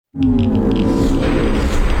Welcome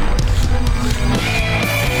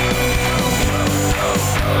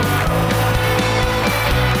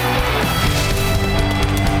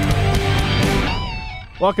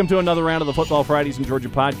to another round of the Football Fridays in Georgia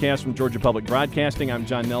podcast from Georgia Public Broadcasting. I'm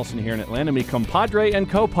John Nelson here in Atlanta. Me compadre and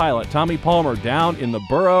co-pilot Tommy Palmer down in the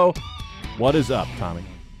borough. What is up, Tommy?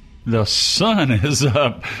 The sun is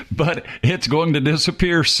up, but it's going to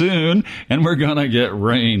disappear soon, and we're going to get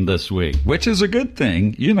rain this week, which is a good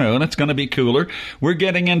thing, and it's going to be cooler. We're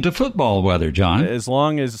getting into football weather, John. As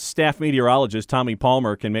long as staff meteorologist Tommy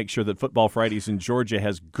Palmer can make sure that Football Fridays in Georgia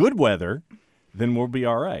has good weather, then we'll be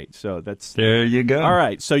all right. So that's there you go. All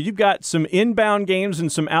right. So you've got some inbound games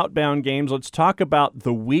and some outbound games. Let's talk about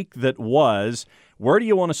the week that was. Where do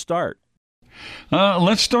you want to start?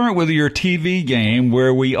 Let's start with your TV game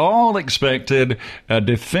where we all expected a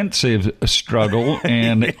defensive struggle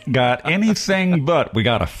and got anything but. We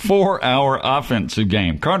got a 4-hour offensive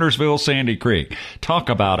game. Cartersville, Sandy Creek. Talk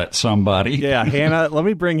about it, somebody. Yeah, Hannah, let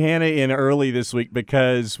me bring Hannah in early this week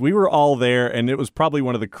because we were all there, and it was probably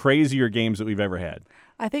one of the crazier games that we've ever had.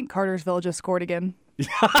 I think Cartersville just scored again.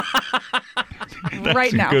 That's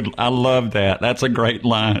right now. Good. I love that. That's a great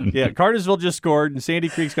line. Yeah, Cartersville just scored, and Sandy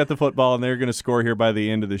Creek's got the football, and they're going to score here by the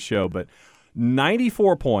end of the show. But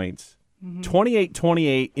 94 points,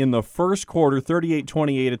 28-28 in the first quarter,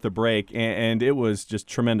 38-28 at the break, and it was just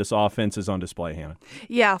tremendous offenses on display, Hannah.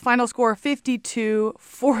 Yeah, final score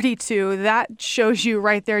 52-42. That shows you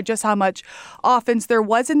right there just how much offense there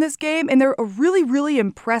was in this game, and there a really, really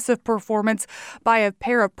impressive performance by a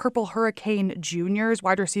pair of Purple Hurricane juniors,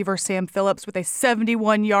 wide receiver Sam Phillips with a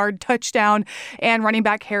 71-yard touchdown, and running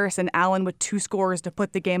back Harrison Allen with 2 scores to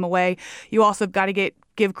put the game away. You also have got to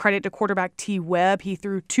give credit to quarterback T. Webb. He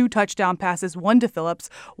threw 2 touchdown passes, one to Phillips,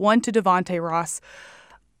 one to Devontae Ross.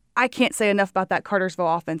 I can't say enough about that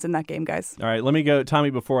Cartersville offense in that game, guys. All right, let me go, Tommy,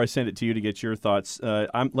 before I send it to you to get your thoughts.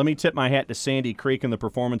 Let me tip my hat to Sandy Creek and the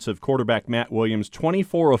performance of quarterback Matt Williams,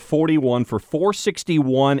 24 of 41 for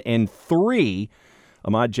 461 and 3.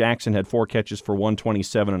 Ahmad Jackson had 4 catches for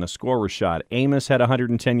 127 and a score was shot. Amos had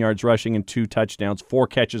 110 yards rushing and 2 touchdowns, 4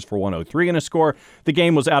 catches for 103 and a score. The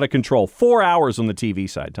game was out of control. 4 hours on the TV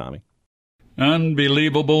side, Tommy.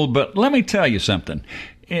 Unbelievable, but let me tell you something.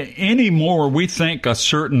 Anymore, we think a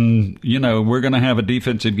certain, we're going to have a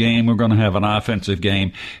defensive game, we're going to have an offensive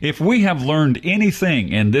game. If we have learned anything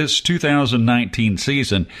in this 2019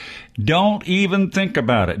 season, don't even think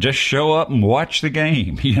about it. Just show up and watch the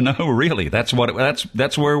game. Really, that's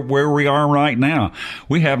where we are right now.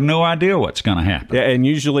 We have no idea what's going to happen. Yeah, and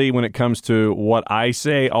usually when it comes to what I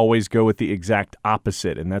say, always go with the exact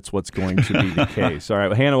opposite, and that's what's going to be the case. All right,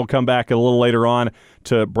 well, Hannah will come back a little later on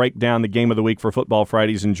to break down the game of the week for Football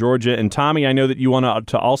Fridays in Georgia. And Tommy, I know that you want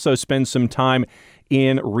to also spend some time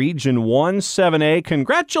in Region 1 7A.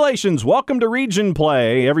 Congratulations. Welcome to Region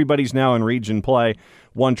Play. Everybody's now in Region Play.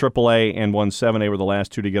 1 AAA and 1 7A were the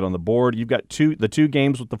last 2 to get on the board. You've got the 2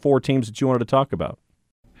 games with the 4 teams that you wanted to talk about.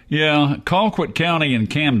 Yeah, Colquitt County and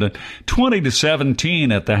Camden,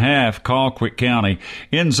 20-17 at the half. Colquitt County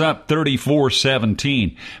ends up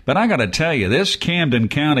 34-17. But I got to tell you, this Camden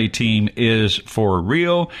County team is for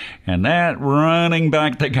real, and that running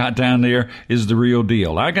back they got down there is the real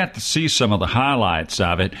deal. I got to see some of the highlights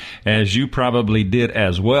of it, as you probably did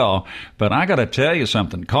as well. But I got to tell you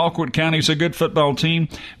something. Colquitt County's a good football team,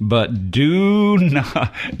 but do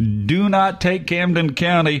not take Camden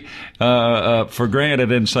County for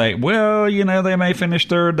granted and say, well, they may finish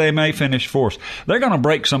 3rd, they may finish 4th. They're going to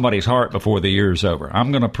break somebody's heart before the year's over.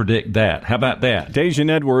 I'm going to predict that. How about that? Dejan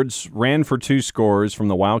Edwards ran for 2 scores from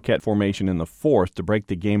the Wildcat formation in the 4th to break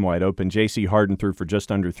the game wide open. J.C. Harden threw for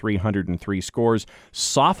just under 303 scores.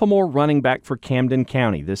 Sophomore running back for Camden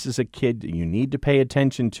County. This is a kid you need to pay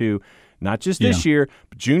attention to. Not just this year,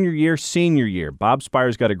 but junior year, senior year. Bob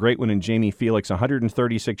Spire's got a great one in Jamie Felix,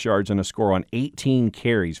 136 yards and a score on 18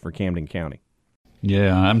 carries for Camden County.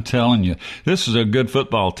 Yeah, I'm telling you, this is a good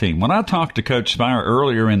football team. When I talked to Coach Spire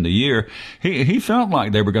earlier in the year, he felt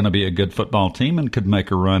like they were going to be a good football team and could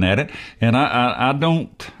make a run at it. And I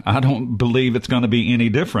don't believe it's going to be any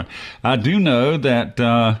different. I do know that.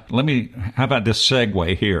 How about this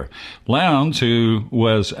segue here? Lowndes, who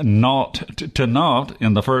was 0-0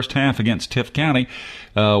 in the first half against Tift County,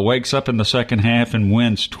 wakes up in the second half and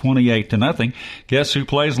wins 28-0. Guess who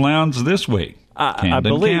plays Lowndes this week? I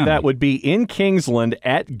believe County. that would be in Kingsland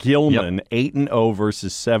at Gilman, 8-0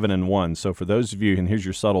 versus 7-1. So for those of you, and here's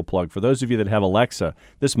your subtle plug, for those of you that have Alexa,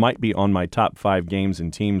 this might be on my top 5 games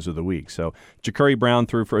and teams of the week. So Ja'Curry Brown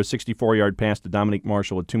threw for a 64-yard pass to Dominique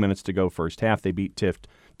Marshall with 2 minutes to go first half. They beat Tift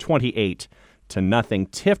 28-7. 0.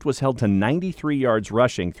 Tift was held to 93 yards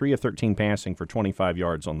rushing, 3 of 13 passing for 25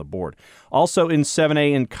 yards on the board. Also in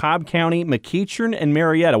 7A in Cobb County, McEachern and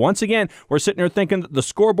Marietta. Once again, we're sitting here thinking that the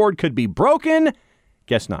scoreboard could be broken.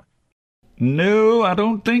 Guess not. No, I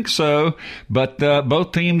don't think so. But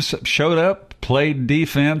both teams showed up, played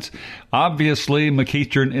defense. Obviously,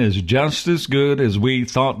 McEachern is just as good as we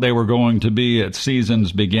thought they were going to be at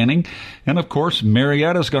season's beginning. And, of course,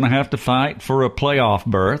 Marietta's going to have to fight for a playoff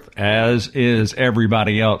berth, as is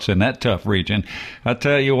everybody else in that tough region. I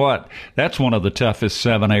tell you what, that's one of the toughest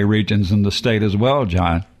 7A regions in the state as well,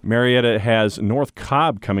 John. Marietta has North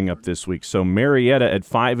Cobb coming up this week. So Marietta at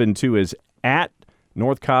 5-2 is at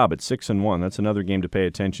North Cobb at 6-1. That's another game to pay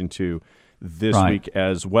attention to this week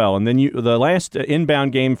as well. And then the last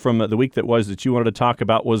inbound game from the week that you wanted to talk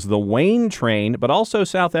about was the Wayne Train, but also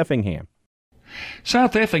South Effingham.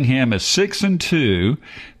 South Effingham is 6-2.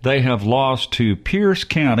 They have lost to Pierce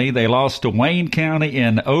County. They lost to Wayne County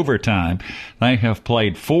in overtime. They have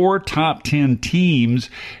played 4 top 10 teams,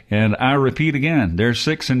 and I repeat again, they're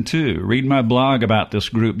 6-2. Read my blog about this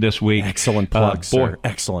group this week. Excellent plug, sir.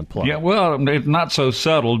 Excellent plug. Yeah, well, it's not so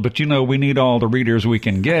subtle, but we need all the readers we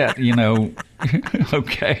can get.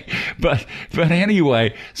 Okay, but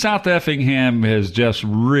anyway, South Effingham has just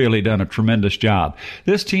really done a tremendous job.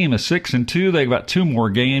 This team is 6-2. They've got 2 more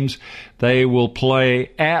games. They will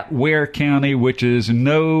play at Ware County, which is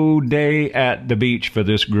no day at the beach for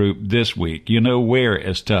this group this week. Ware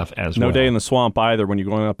is tough as well. No day in the swamp either when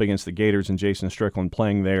you're going up against the Gators and Jason Strickland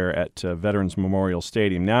playing there at Veterans Memorial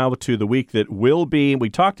Stadium. Now to the week that will be.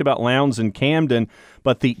 We talked about Lowndes and Camden,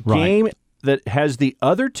 but the game that has the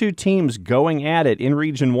other 2 teams going at it in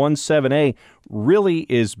Region 1 7A really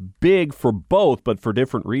is big for both, but for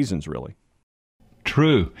different reasons, really.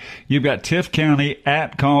 True. You've got Tift County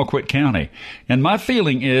at Colquitt County. And my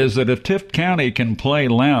feeling is that if Tift County can play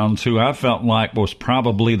Lowndes, who I felt like was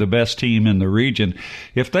probably the best team in the region,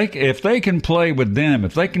 if they can play with them,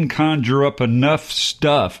 if they can conjure up enough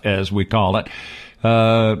stuff, as we call it,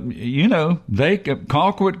 Colquitt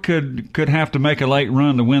could have to make a late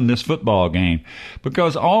run to win this football game,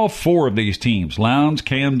 because all 4 of these teams, Lowndes,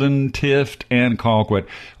 Camden, Tift, and Colquitt,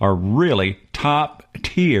 are really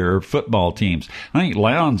top-tier football teams. I think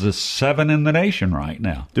Lowndes is 7 in the nation right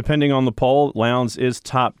now. Depending on the poll, Lowndes is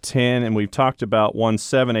top 10, and we've talked about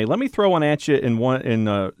 1-7A. Let me throw one at you in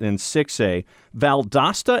 6A.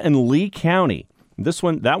 Valdosta and Lee County.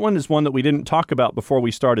 That one is one that we didn't talk about before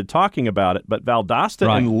we started talking about it, but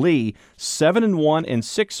Valdosta and Lee 7-1 and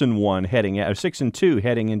 6-1 6-2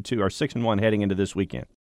 heading into, or 6-1 heading into this weekend.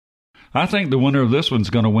 I think the winner of this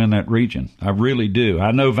one's going to win that region. I really do.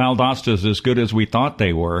 I know Valdosta is as good as we thought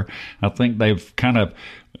they were. I think they've kind of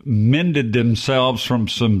mended themselves from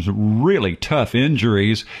some really tough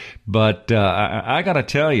injuries. But I got to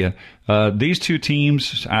tell you, these 2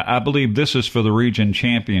 teams, I believe this is for the region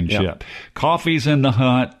championship. Yep. Coffee's in the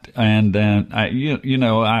hunt, and I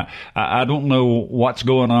don't know what's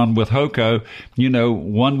going on with Hoco.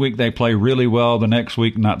 1 week they play really well, the next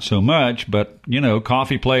week not so much. But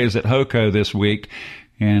Coffee plays at Hoco this week,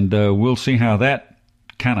 and we'll see how that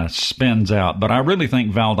kind of spins out. But I really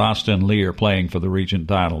think Valdosta and Lee are playing for the region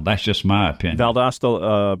title. That's just my opinion.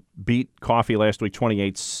 Valdosta beat Coffee last week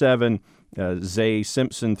 28-7. Zay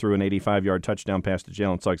Simpson threw an 85-yard touchdown pass to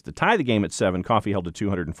Jalen Suggs to tie the game at 7. Coffee held to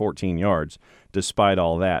 214 yards despite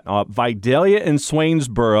all that. Vidalia and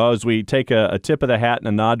Swainsboro, as we take a tip of the hat and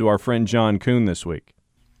a nod to our friend John Kuhn this week.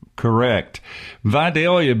 Correct.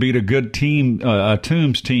 Vidalia beat a good team, a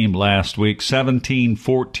Toombs team last week,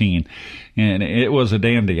 17-14, and it was a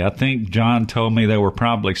dandy. I think John told me there were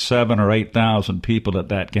probably 7,000 or 8,000 people at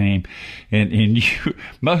that game, and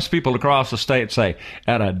most people across the state say,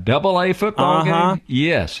 at a AA football game?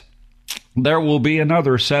 Yes. There will be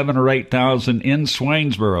another 7,000 or 8,000 in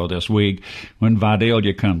Swainsboro this week when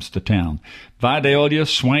Vidalia comes to town. Vidalia,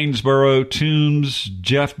 Swainsboro, Toombs,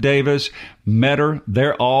 Jeff Davis, Metter,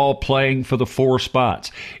 they're all playing for the 4 spots.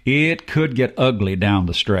 It could get ugly down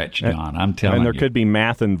the stretch, John, I'm telling you. And there could be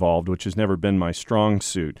math involved, which has never been my strong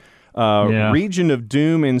suit. Region of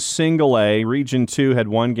Doom in Single A. Region 2 had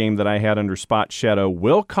one game that I had under Spot Shadow.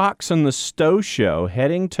 Wilcox and the Stowe Show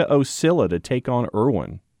heading to Ocilla to take on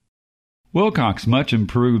Irwin. Wilcox much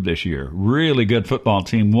improved this year. Really good football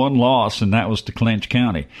team. 1 loss, and that was to Clinch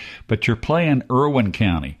County. But you're playing Irwin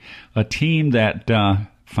County, a team that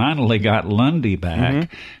finally got Lundy back.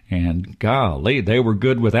 And golly, they were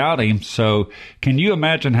good without him. So can you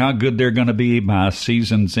imagine how good they're going to be by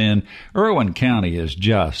season's end? Irwin County is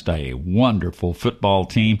just a wonderful football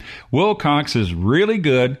team. Wilcox is really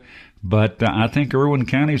good. But I think Irwin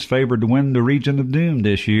County's favored to win the Region of Doom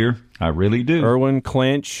this year. I really do. Irwin,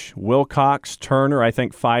 Clinch, Wilcox, Turner. I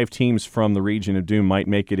think 5 teams from the Region of Doom might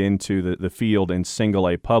make it into the field in single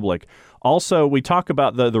A public. Also, we talk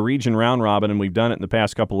about the region round robin, and we've done it in the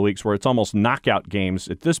past couple of weeks where it's almost knockout games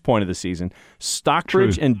at this point of the season.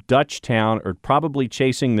 Stockbridge True. and Dutchtown are probably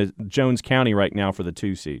chasing the Jones County right now for the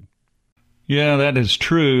 2 seed. Yeah, that is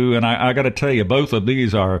true, and I got to tell you, both of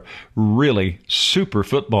these are really super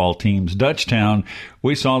football teams. Dutchtown,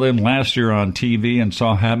 we saw them last year on TV and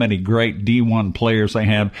saw how many great D1 players they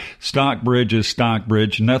have. Stockbridge is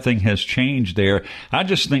Stockbridge. Nothing has changed there. I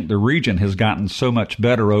just think the region has gotten so much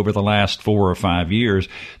better over the last 4 or 5 years.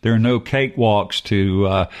 There are no cakewalks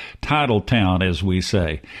to Titletown, as we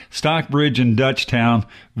say. Stockbridge and Dutchtown,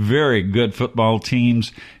 very good football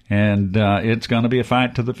teams. And it's going to be a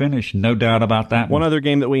fight to the finish, no doubt about that. One other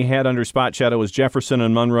game that we had under Spot Shadow was Jefferson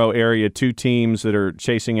and Monroe area, 2 teams that are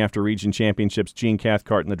chasing after region championships. Gene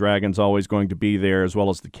Cathcart and the Dragons always going to be there, as well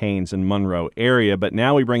as the Canes and Monroe area. But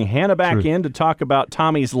now we bring Hannah back in to talk about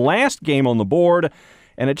Tommy's last game on the board,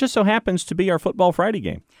 and it just so happens to be our Football Friday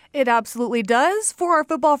game. It absolutely does. For our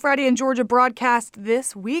Football Friday in Georgia broadcast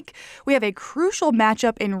this week, we have a crucial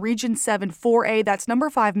matchup in Region 7 4A. That's number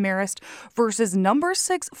 5 Marist versus number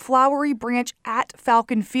 6 Flowery Branch at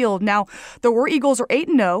Falcon Field. Now, the War Eagles are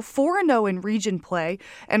 8-0, 4-0 in region play,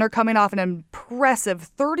 and are coming off an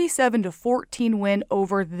impressive 37-14 win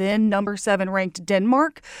over then number 7 ranked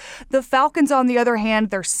Denmark. The Falcons, on the other hand,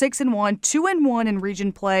 they're 6-1, 2-1 in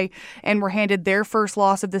region play, and were handed their first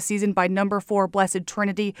loss of the season by number 4 Blessed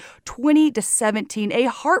Trinity, 20-17, a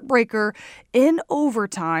heartbreaker in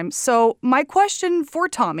overtime. So my question for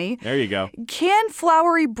Tommy, there you go. Can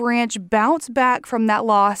Flowery Branch bounce back from that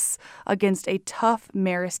loss against a tough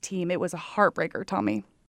Marist team? It was a heartbreaker, Tommy.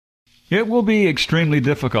 It will be extremely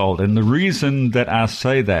difficult, and the reason that I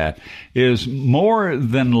say that is more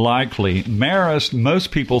than likely, Marist, most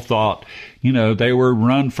people thought, they were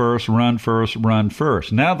run first, run first, run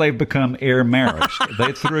first. Now they've become Air Marist.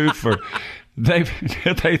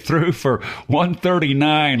 They threw for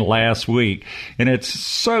 139 last week, and it's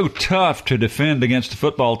so tough to defend against a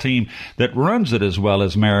football team that runs it as well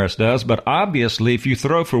as Marist does. But obviously, if you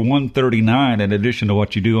throw for 139 in addition to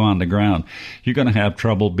what you do on the ground, you're going to have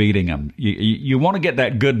trouble beating them. You want to get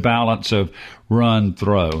that good balance of run,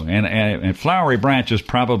 throw. And Flowery Branch has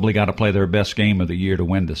probably got to play their best game of the year to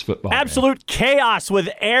win this football Absolute game. Chaos with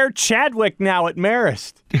Air Chadwick now at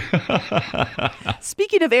Marist.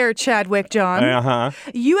 Speaking of Air Chadwick, John,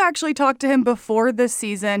 you actually talked to him before this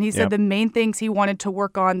season. He said the main things he wanted to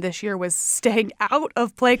work on this year was staying out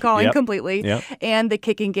of play calling completely and the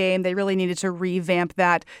kicking game. They really needed to revamp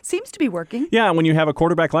that. Seems to be working. Yeah, when you have a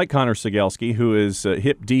quarterback like Connor Sigelski, who is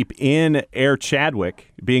hip deep in Air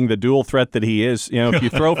Chadwick, being the dual threat that he is, if you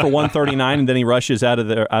throw for 139 and then he rushes out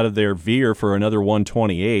of their veer for another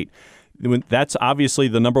 128, that's obviously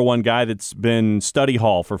the number one guy that's been study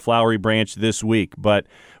hall for Flowery Branch this week. But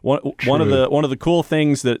one of the cool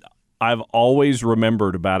things that I've always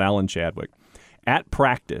remembered about Alan Chadwick at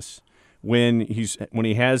practice, when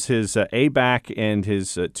he has his A back and his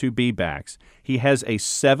 2B backs, he has a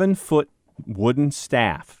 7-foot wooden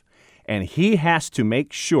staff, and he has to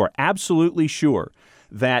make sure, absolutely sure,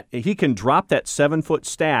 that he can drop that 7-foot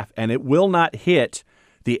staff and it will not hit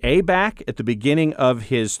the A-back at the beginning of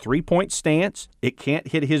his 3-point stance. It can't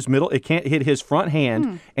hit his middle. It can't hit his front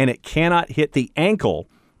hand, and it cannot hit the ankle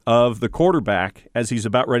of the quarterback as he's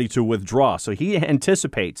about ready to withdraw. So he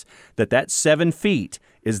anticipates that 7 feet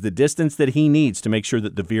is the distance that he needs to make sure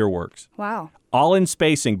that the veer works. Wow. All in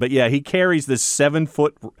spacing. But, yeah, he carries this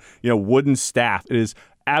 7-foot wooden staff. It is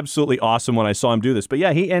absolutely awesome when I saw him do this. But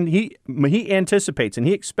yeah, he anticipates and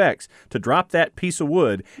he expects to drop that piece of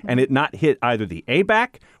wood and it not hit either the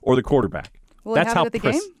A-back or the quarterback. Will he have it at the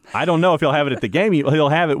game? I don't know if he'll have it at the game. He'll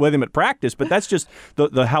have it with him at practice, but that's just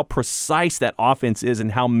the how precise that offense is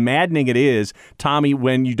and how maddening it is, Tommy,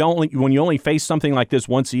 when you only face something like this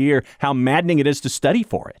once a year, how maddening it is to study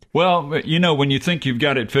for it. Well, when you think you've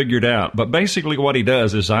got it figured out, but basically what he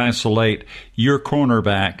does is isolate your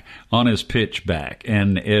cornerback on his pitch back,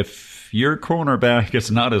 and if your cornerback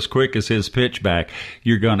is not as quick as his pitch back,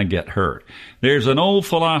 you're going to get hurt. There's an old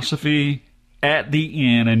philosophy at the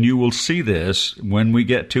end, and you will see this when we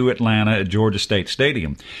get to Atlanta at Georgia State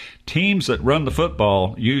Stadium. teams that run the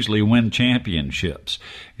football usually win championships,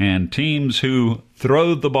 and teams who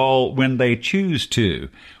throw the ball when they choose to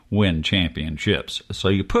win championships. So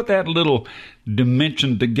you put that little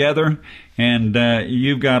dimension together, and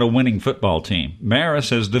you've got a winning football team.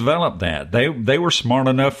 Marist has developed that. They were smart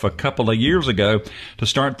enough a couple of years ago to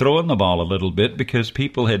start throwing the ball a little bit because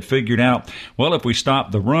people had figured out, well, if we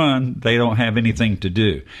stop the run, they don't have anything to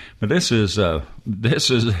do. But this is a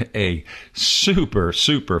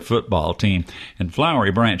super football team, and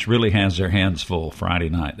Flowery Branch really has their hands full Friday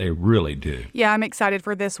night. They really do. Yeah, I'm excited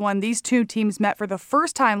for this one. These two teams met for the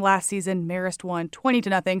first time last season. Marist won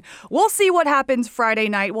 20-0. We'll see what happens Friday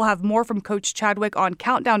night. We'll have more from Coach Chadwick on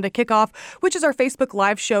Countdown to Kickoff, which is our Facebook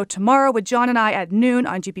Live show tomorrow with John and I at noon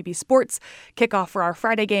on GPB Sports. Kickoff for our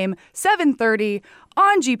Friday game, 7:30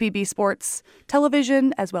 on GPB Sports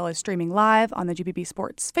television, as well as streaming live on the GPB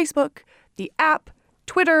Sports Facebook, the app,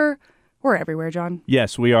 Twitter. We're everywhere, John.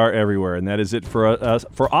 Yes, we are everywhere, and that is it for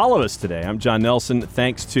all of us today. I'm John Nelson.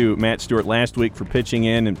 Thanks to Matt Stewart last week for pitching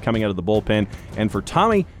in and coming out of the bullpen, and for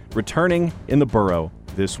Tommy returning in the burrow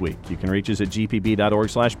this week. You can reach us at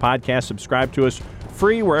gpb.org/podcast. Subscribe to us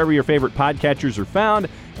free wherever your favorite podcatchers are found,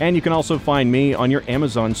 and you can also find me on your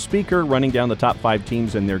Amazon speaker running down the top 5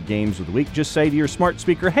 teams and their games of the week. Just say to your smart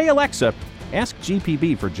speaker, "Hey Alexa, ask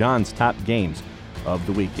GPB for John's top games of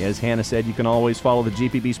the week." As Hannah said, you can always follow the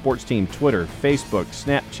GPB Sports team, Twitter, Facebook,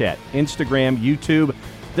 Snapchat, Instagram, YouTube.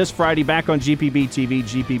 This Friday, back on GPB TV,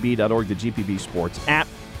 gpb.org, the GPB Sports app.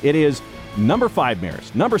 It is number 5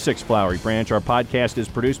 Marist, number 6 Flowery Branch. Our podcast is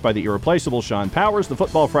produced by the irreplaceable Sean Powers. The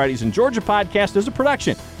Football Fridays in Georgia podcast is a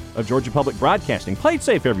production of Georgia Public Broadcasting. Play it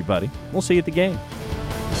safe, everybody. We'll see you at the game.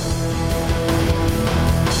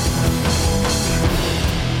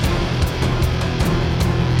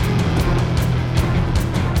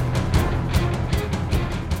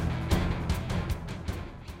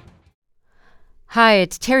 Hi,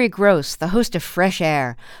 it's Terry Gross, the host of Fresh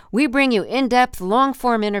Air. We bring you in-depth,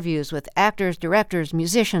 long-form interviews with actors, directors,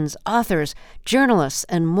 musicians, authors, journalists,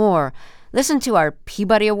 and more. Listen to our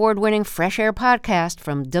Peabody Award-winning Fresh Air podcast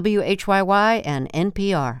from WHYY and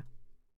NPR.